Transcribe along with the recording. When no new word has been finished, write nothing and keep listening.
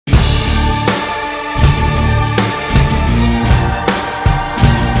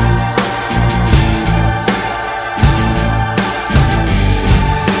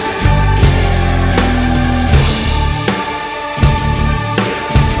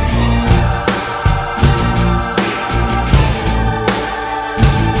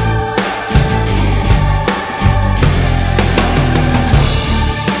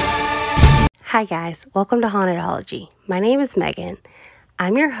Hi guys, welcome to Hauntedology. My name is Megan.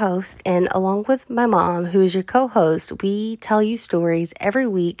 I'm your host, and along with my mom, who is your co-host, we tell you stories every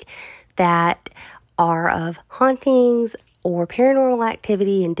week that are of hauntings or paranormal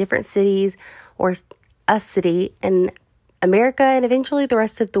activity in different cities or a city in America and eventually the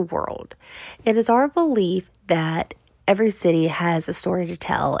rest of the world. It is our belief that every city has a story to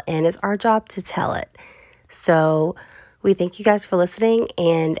tell, and it's our job to tell it. So we thank you guys for listening,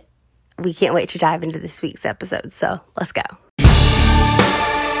 and we can't wait to dive into this week's episode. So let's go.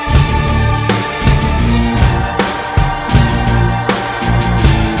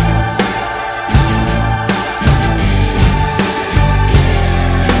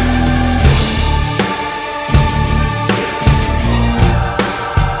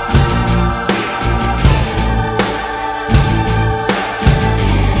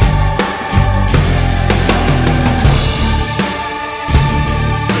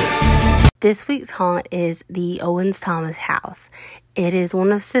 This week's haunt is the Owens Thomas house. It is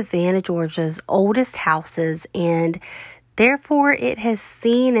one of Savannah, Georgia's oldest houses, and therefore it has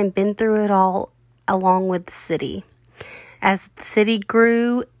seen and been through it all along with the city. As the city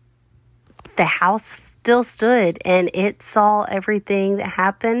grew, the house still stood, and it saw everything that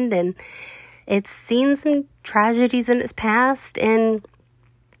happened, and it's seen some tragedies in its past, and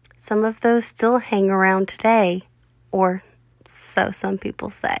some of those still hang around today, or so some people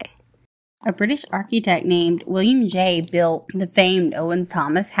say. A British architect named William Jay built the famed Owens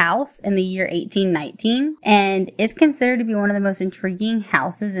Thomas house in the year 1819, and it's considered to be one of the most intriguing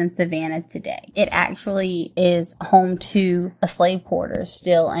houses in Savannah today. It actually is home to a slave quarters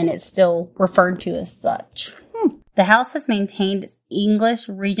still, and it's still referred to as such. The house has maintained its English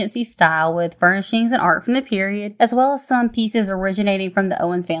Regency style with furnishings and art from the period, as well as some pieces originating from the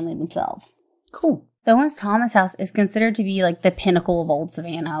Owens family themselves. Cool. The Owens Thomas house is considered to be like the pinnacle of old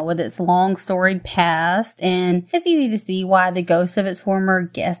Savannah with its long storied past, and it's easy to see why the ghosts of its former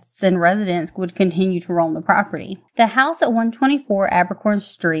guests and residents would continue to roam the property. The house at 124 Abercorn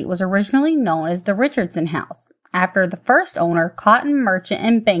Street was originally known as the Richardson House, after the first owner, cotton merchant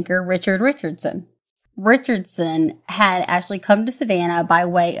and banker Richard Richardson. Richardson had actually come to Savannah by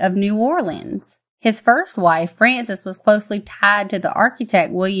way of New Orleans. His first wife, Frances, was closely tied to the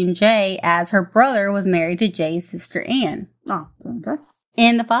architect William Jay, as her brother was married to Jay's sister Anne. Oh, okay.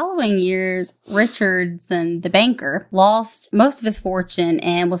 In the following years, Richardson, the banker, lost most of his fortune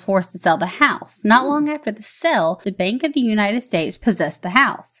and was forced to sell the house. Not long after the sale, the Bank of the United States possessed the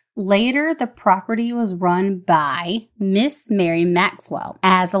house. Later, the property was run by Miss Mary Maxwell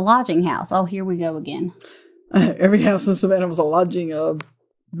as a lodging house. Oh, here we go again. Every house in Savannah was a lodging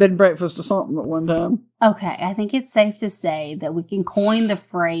bed and breakfast or something at one time. Okay, I think it's safe to say that we can coin the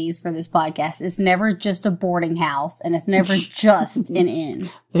phrase for this podcast. It's never just a boarding house, and it's never just an inn.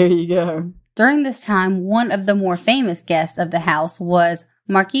 There you go. During this time, one of the more famous guests of the house was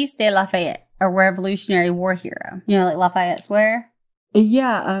Marquis de Lafayette, a Revolutionary War hero. You know, like Lafayette Square?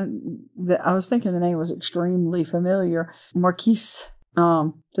 Yeah, I was thinking the name was extremely familiar. Marquise.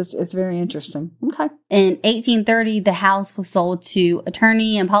 It's very interesting. Okay. In 1830, the house was sold to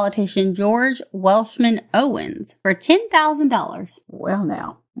attorney and politician George Welshman Owens for $10,000. Well,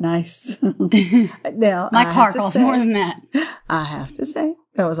 now, nice. Now, my car costs more than that. I have to say,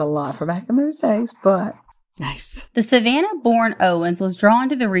 that was a lot for back in those days, but nice. The Savannah-born Owens was drawn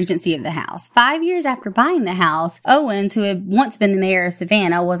to the regency of the house. 5 years after buying the house, Owens, who had once been the mayor of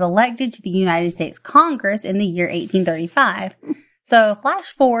Savannah, was elected to the United States Congress in the year 1835. So,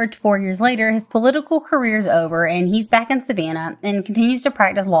 flash forward to 4 years later, his political career's over, and he's back in Savannah and continues to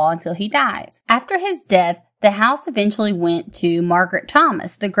practice law until he dies. After his death, the house eventually went to Margaret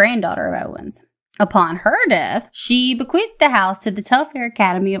Thomas, the granddaughter of Owens. Upon her death, she bequeathed the house to the Telfair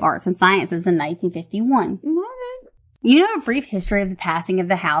Academy of Arts and Sciences in 1951. You know a brief history of the passing of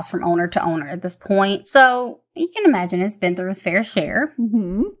the house from owner to owner at this point, so you can imagine it's been through its fair share.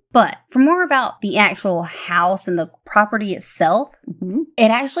 Mm-hmm. But for more about the actual house and the property itself, it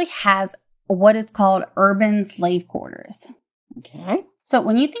actually has what is called urban slave quarters. Okay. So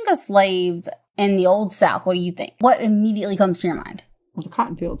when you think of slaves in the Old South, what do you think? What immediately comes to your mind? Well, the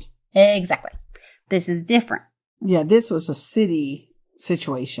cotton fields. Exactly. This is different. Yeah, this was a city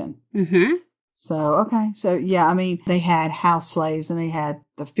situation. Mm-hmm. So, okay. So, yeah, I mean, they had house slaves and they had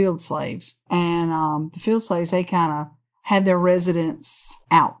the field slaves. And the field slaves, they kind of had their residence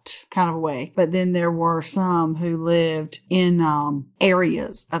out kind of a way. But then there were some who lived in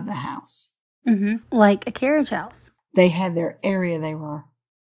areas of the house. Mm-hmm. Like a carriage house. They had their area they were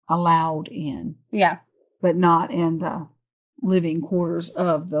allowed in. Yeah. But not in the living quarters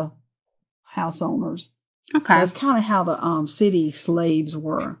of the house owners. Okay. So that's kind of how the city slaves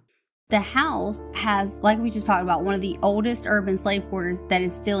were. The house has, like we just talked about, one of the oldest urban slave quarters that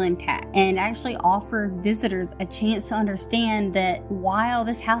is still intact, and actually offers visitors a chance to understand that while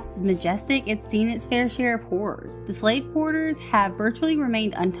this house is majestic, it's seen its fair share of horrors. The slave quarters have virtually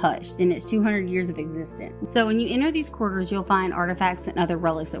remained untouched in its 200 years of existence. So when you enter these quarters, you'll find artifacts and other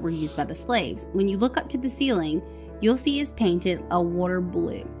relics that were used by the slaves. When you look up to the ceiling, you'll see is painted a water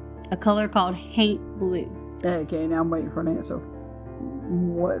blue, a color called haint blue. Okay, now I'm waiting for an answer.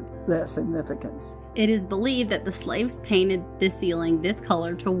 What's that significance? It is believed that the slaves painted the ceiling this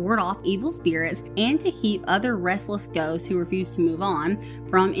color to ward off evil spirits and to keep other restless ghosts who refuse to move on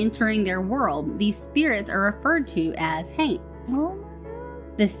from entering their world. These spirits are referred to as haint. Oh.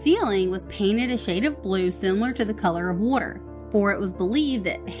 The ceiling was painted a shade of blue similar to the color of water, for it was believed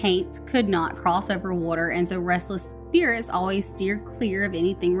that haints could not cross over water, and so restless spirits always steered clear of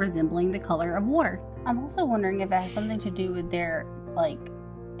anything resembling the color of water. I'm also wondering if it has something to do with their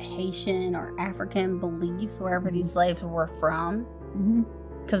Haitian or African beliefs wherever these slaves were from.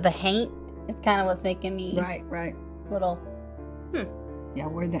 Because the haint is kind of what's making me right little yeah,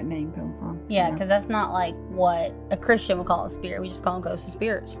 where'd that name come from? yeah, because that's not like what a Christian would call a spirit. We just call them ghosts of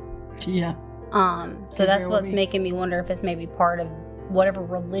spirits. Yeah. So that's what's making me wonder if it's maybe part of whatever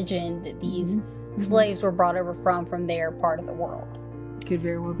religion that these slaves were brought over from their part of the world. Could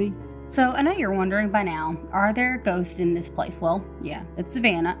very well be. So I know you're wondering by now, are there ghosts in this place? Well, yeah, it's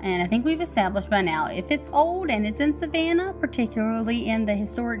Savannah, and I think we've established by now, if it's old and it's in Savannah, particularly in the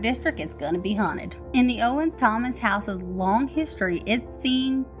historic district, it's gonna be haunted. In the Owens-Thomas house's long history, it's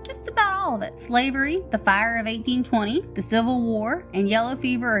seen just about all of it. Slavery, the fire of 1820, the Civil War, and yellow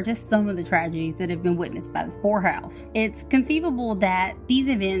fever are just some of the tragedies that have been witnessed by this poor house. It's conceivable that these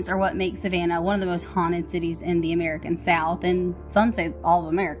events are what make Savannah one of the most haunted cities in the American South, and some say all of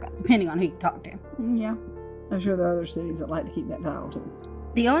America, depending on who you talk to. Yeah. I'm sure there are other cities that like to keep that title too.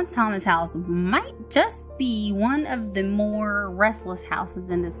 The Owens-Thomas house might just be one of the more restless houses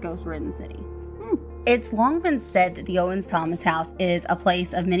in this ghost-ridden city. It's long been said that the Owens-Thomas house is a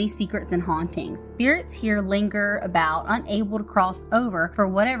place of many secrets and hauntings. Spirits here linger about, unable to cross over for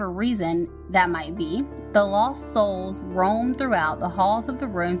whatever reason that might be. The lost souls roam throughout the halls of the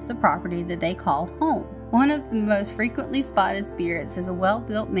rooms of the property that they call home. One of the most frequently spotted spirits is a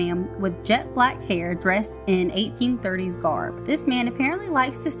well-built man with jet black hair dressed in 1830s garb. This man apparently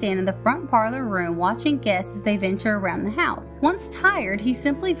likes to stand in the front parlor room watching guests as they venture around the house. Once tired, he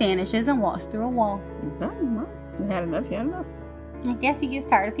simply vanishes and walks through a wall. Okay, well, you had enough. I guess he gets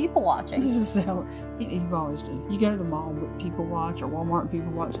tired of people watching. This is how you always do. You go to the mall with people watch or Walmart and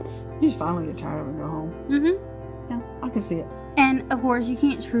people watch. You just finally get tired of it and go home. Yeah, I can see it. And, of course, you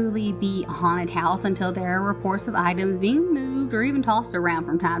can't truly be a haunted house until there are reports of items being moved or even tossed around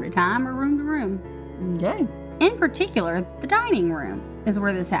from time to time or room to room. Okay. In particular, the dining room is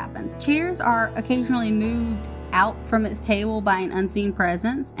where this happens. Chairs are occasionally moved out from its table by an unseen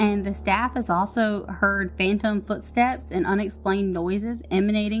presence, and the staff has also heard phantom footsteps and unexplained noises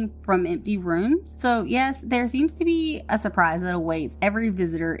emanating from empty rooms. So yes, there seems to be a surprise that awaits every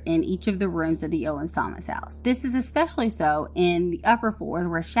visitor in each of the rooms of the Owens-Thomas house. This is especially so in the upper floors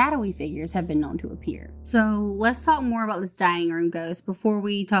where shadowy figures have been known to appear. So let's talk more about this dining room ghost before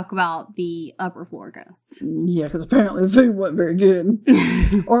we talk about the upper floor ghosts. Yeah, because apparently the food wasn't very good.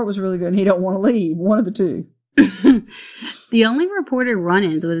 Or it was really good and he don't want to leave. One of the two. The only reported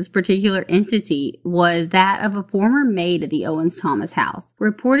run-ins with this particular entity was that of a former maid at the Owens-Thomas house.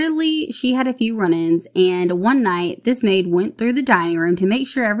 Reportedly, she had a few run-ins, and one night, this maid went through the dining room to make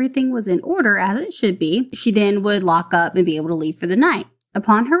sure everything was in order as it should be. She then would lock up and be able to leave for the night.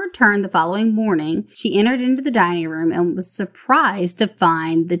 Upon her return the following morning, she entered into the dining room and was surprised to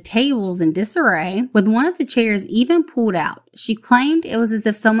find the tables in disarray, with one of the chairs even pulled out. She claimed it was as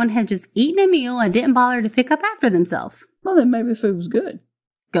if someone had just eaten a meal and didn't bother to pick up after themselves. Well, then maybe the food was good.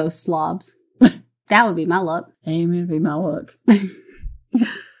 Ghost slobs. That would be my luck. Amen, be my luck.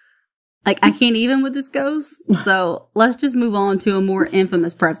 I can't even with this ghost, so let's just move on to a more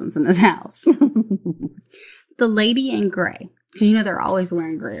infamous presence in this house. The Lady in Gray. Because you know they're always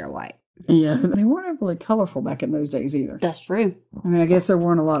wearing gray or white. Yeah, they weren't really colorful back in those days either. That's true. I mean, I guess there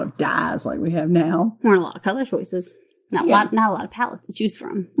weren't a lot of dyes like we have now. Weren't a lot of color choices. Not a lot of palettes to choose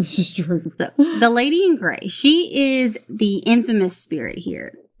from. This is true. So, the Lady in Gray. She is the infamous spirit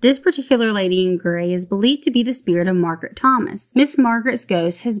here. This particular Lady in Gray is believed to be the spirit of Margaret Thomas. Miss Margaret's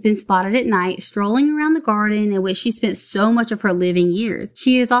ghost has been spotted at night strolling around the garden in which she spent so much of her living years.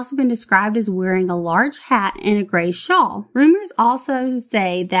 She has also been described as wearing a large hat and a gray shawl. Rumors also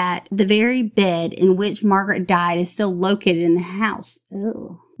say that the very bed in which Margaret died is still located in the house.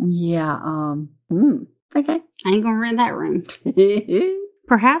 Ew. Yeah, okay. I ain't gonna rent that room.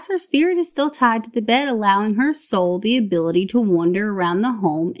 Perhaps her spirit is still tied to the bed, allowing her soul the ability to wander around the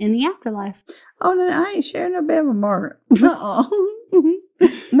home in the afterlife. Oh, no, I ain't sharing no bed with Margaret.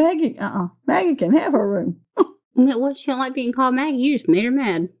 Maggie can have her room. Well, she don't like being called Maggie. You just made her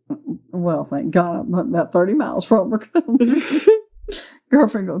mad. Well, thank God, I'm about 30 miles from her.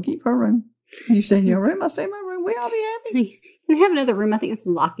 Girlfriend gonna keep her room. You stay in your room, I stay in my room. We all be happy. You can have another room. I think it's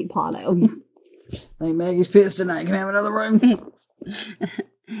occupied. I think Maggie's pissed tonight. Can have another room.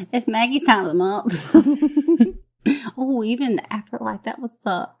 It's Maggie's time of the month. Oh, even the afterlife, that would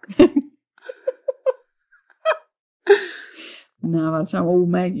suck. No, by the time old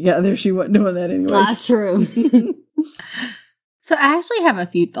Maggie got there, she wasn't doing that anyway. That's true. So I actually have a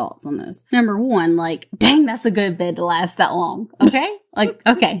few thoughts on this. Number one, dang, that's a good bed to last that long. Okay?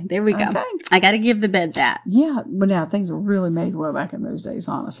 Okay, there we go. Okay. I got to give the bed that. Yeah, but now things were really made well back in those days,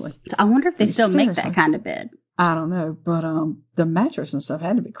 honestly. So I wonder if they still make Seriously. that kind of bed. I don't know, but the mattress and stuff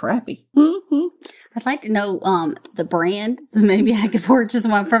had to be crappy. I'd like to know the brand, so maybe I could purchase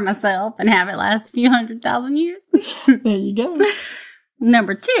one for myself and have it last a few 100,000 years. There you go.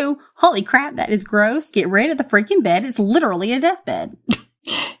 Number two, holy crap, that is gross. Get rid of the freaking bed. It's literally a deathbed.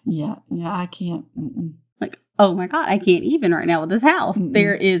 Yeah, I can't. Mm-mm. Oh my God, I can't even right now with this house. Mm-mm.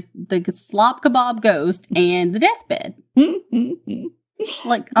 There is the slop kebab ghost and the deathbed.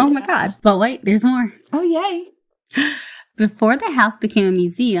 Oh my God. But wait, there's more. Oh, yay. Before the house became a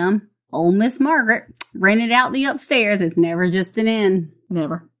museum, old Miss Margaret rented out the upstairs. It's never just an inn.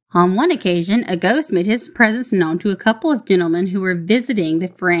 Never. On one occasion, a ghost made his presence known to a couple of gentlemen who were visiting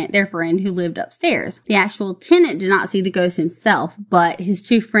their friend who lived upstairs. The actual tenant did not see the ghost himself, but his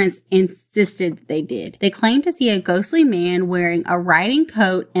two friends insisted that they did. They claimed to see a ghostly man wearing a riding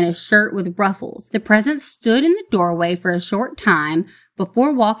coat and a shirt with ruffles. The presence stood in the doorway for a short time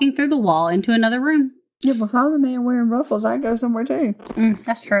before walking through the wall into another room. Yeah, but if I was a man wearing ruffles, I'd go somewhere too.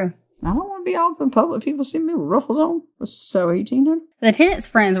 That's true. I don't want to be all up in public. People see me with ruffles on. It's so 1800. The tenant's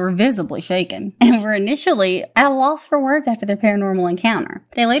friends were visibly shaken and were initially at a loss for words after their paranormal encounter.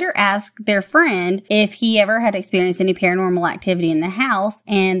 They later asked their friend if he ever had experienced any paranormal activity in the house,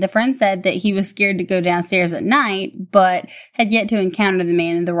 and the friend said that he was scared to go downstairs at night, but had yet to encounter the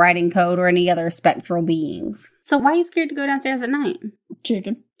man in the riding coat or any other spectral beings. So why are you scared to go downstairs at night?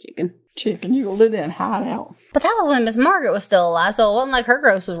 Chicken. You gonna live there and hide out. But that was when Miss Margaret was still alive, so it wasn't like her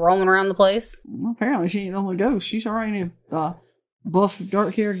ghost was roaming around the place. Well, apparently she ain't the only ghost. She's already a buff,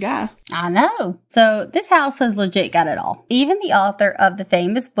 dark-haired guy. I know. So this house has legit got it all. Even the author of the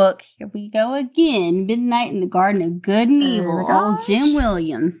famous book, here we go again, Midnight in the Garden of Good and Evil, old Jim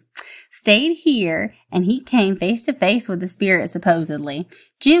Williams, stayed here, and he came face to face with the spirit, supposedly.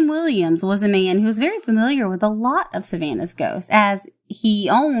 Jim Williams was a man who was very familiar with a lot of Savannah's ghosts, as he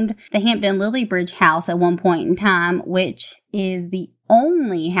owned the Hampton Lilliebridge house at one point in time, which is the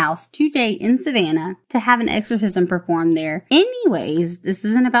only house to date in Savannah to have an exorcism performed there. Anyways, this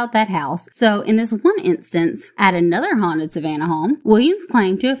isn't about that house. So in this one instance, at another haunted Savannah home, Williams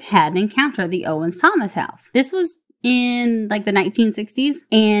claimed to have had an encounter at the Owens Thomas house. This was in the 1960s,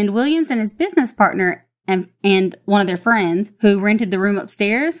 and Williams and his business partner and one of their friends who rented the room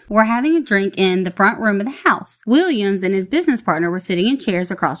upstairs were having a drink in the front room of the house. Williams and his business partner were sitting in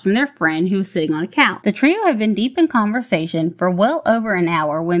chairs across from their friend who was sitting on a couch. The trio had been deep in conversation for well over an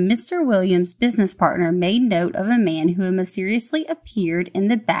hour when Mr. Williams' business partner made note of a man who had mysteriously appeared in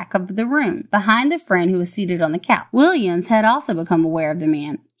the back of the room, behind the friend who was seated on the couch. Williams had also become aware of the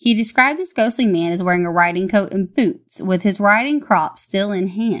man. He described this ghostly man as wearing a riding coat and boots, with his riding crop still in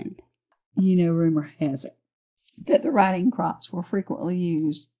hand. Rumor has it that the riding crops were frequently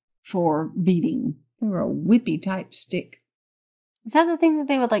used for beating. They were a whippy type stick. Is that the thing that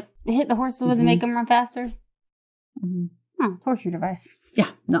they would hit the horses with and make them run faster? Mm-hmm. Oh, torture device.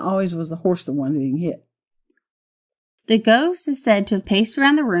 Yeah, not always was the horse the one being hit. The ghost is said to have paced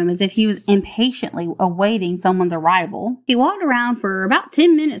around the room as if he was impatiently awaiting someone's arrival. He walked around for about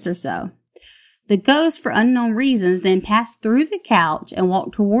 10 minutes or so. The ghost, for unknown reasons, then passed through the couch and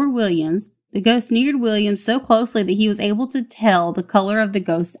walked toward Williams. The ghost neared Williams so closely that he was able to tell the color of the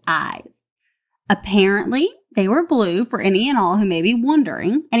ghost's eyes. Apparently, they were blue, for any and all who may be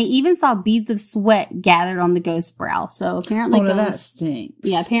wondering, and he even saw beads of sweat gathered on the ghost's brow. So apparently that stinks.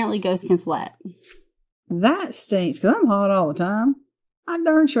 Yeah, apparently ghosts can sweat. That stinks, because I'm hot all the time. I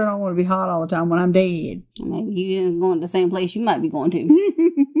darn sure don't want to be hot all the time when I'm dead. Maybe you ain't going to the same place you might be going to.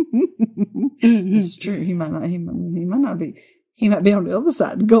 It's true. He might not be. He might be on the other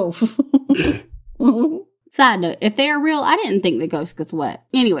side of the Gulf. Side note, if they are real, I didn't think the ghost could sweat.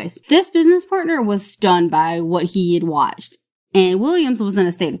 Anyways, this business partner was stunned by what he had watched, and Williams was in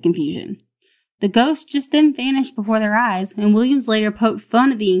a state of confusion. The ghost just then vanished before their eyes, and Williams later poked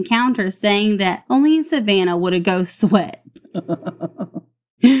fun at the encounter, saying that only in Savannah would a ghost sweat.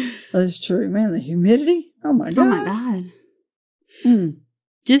 That's true, man. The humidity. Oh my god. Oh my god.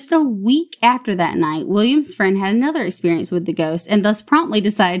 Just a week after that night, William's friend had another experience with the ghost and thus promptly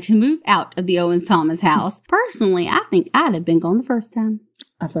decided to move out of the Owens Thomas house. Personally, I think I'd have been gone the first time.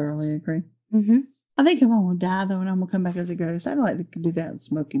 I thoroughly agree. Mm-hmm. I think if I'm going to die, though, and I'm going to come back as a ghost, I'd like to do that in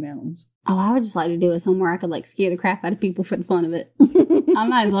Smoky Mountains. Oh, I would just like to do it somewhere I could, like, scare the crap out of people for the fun of it. I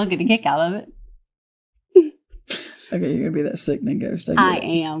might as well get a kick out of it. Okay, you're going to be that sickening ghost. I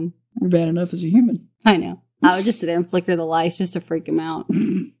am. You're bad enough as a human. I know. I would just sit there and flicker the lights just to freak him out.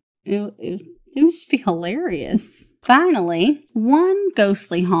 It would just be hilarious. Finally, one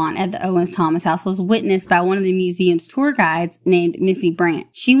ghostly haunt at the Owens Thomas house was witnessed by one of the museum's tour guides named Missy Branch.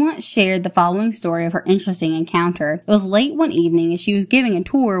 She once shared the following story of her interesting encounter. It was late one evening as she was giving a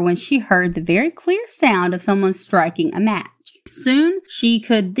tour when she heard the very clear sound of someone striking a match. Soon, she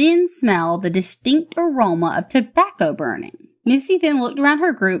could then smell the distinct aroma of tobacco burning. Missy then looked around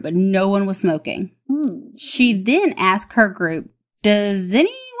her group, but no one was smoking. She then asked her group, "Does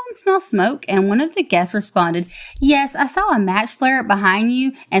anyone smell smoke?" And one of the guests responded, "Yes, I saw a match flare up behind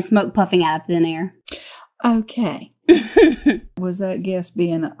you and smoke puffing out of thin air." Okay. Was that guest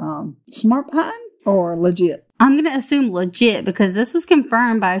being smart behind or legit? I'm going to assume legit because this was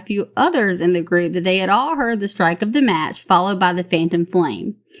confirmed by a few others in the group that they had all heard the strike of the match followed by the phantom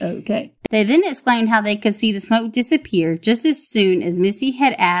flame. Okay. They then explained how they could see the smoke disappear just as soon as Missy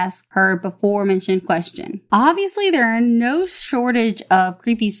had asked her before-mentioned question. Obviously, there are no shortage of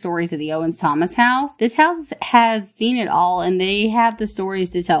creepy stories at the Owens Thomas house. This house has seen it all, and they have the stories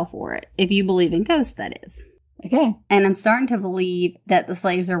to tell for it, if you believe in ghosts, that is. Okay. And I'm starting to believe that the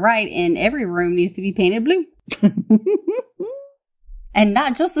slaves are right, and every room needs to be painted blue. And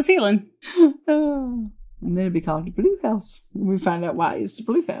not just the ceiling. And then it'd be called the Blue House. We find out why it's the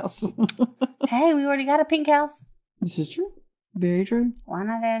Blue House. Hey, we already got a pink house. This is true. Very true. Why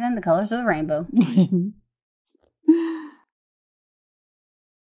not add in the colors of the rainbow?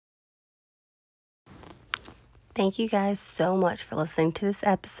 Thank you guys so much for listening to this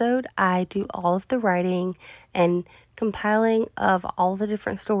episode. I do all of the writing and compiling of all the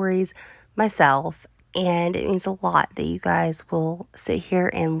different stories myself, and it means a lot that you guys will sit here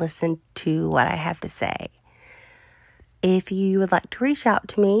and listen to what I have to say. If you would like to reach out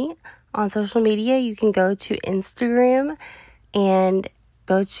to me on social media, you can go to Instagram and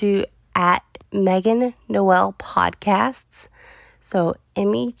go to @Megan Noel Podcasts. So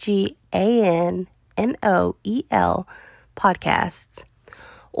MEGANNOEL Podcasts.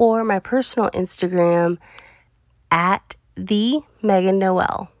 Or my personal Instagram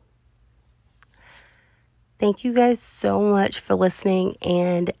 @TheMeganNoel. Thank you guys so much for listening,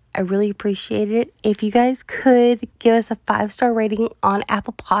 and I really appreciate it. If you guys could give us a 5-star rating on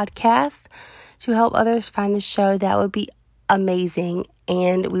Apple Podcasts to help others find the show, that would be amazing,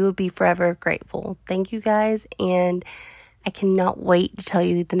 and we would be forever grateful. Thank you guys, and I cannot wait to tell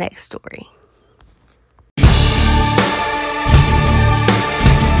you the next story.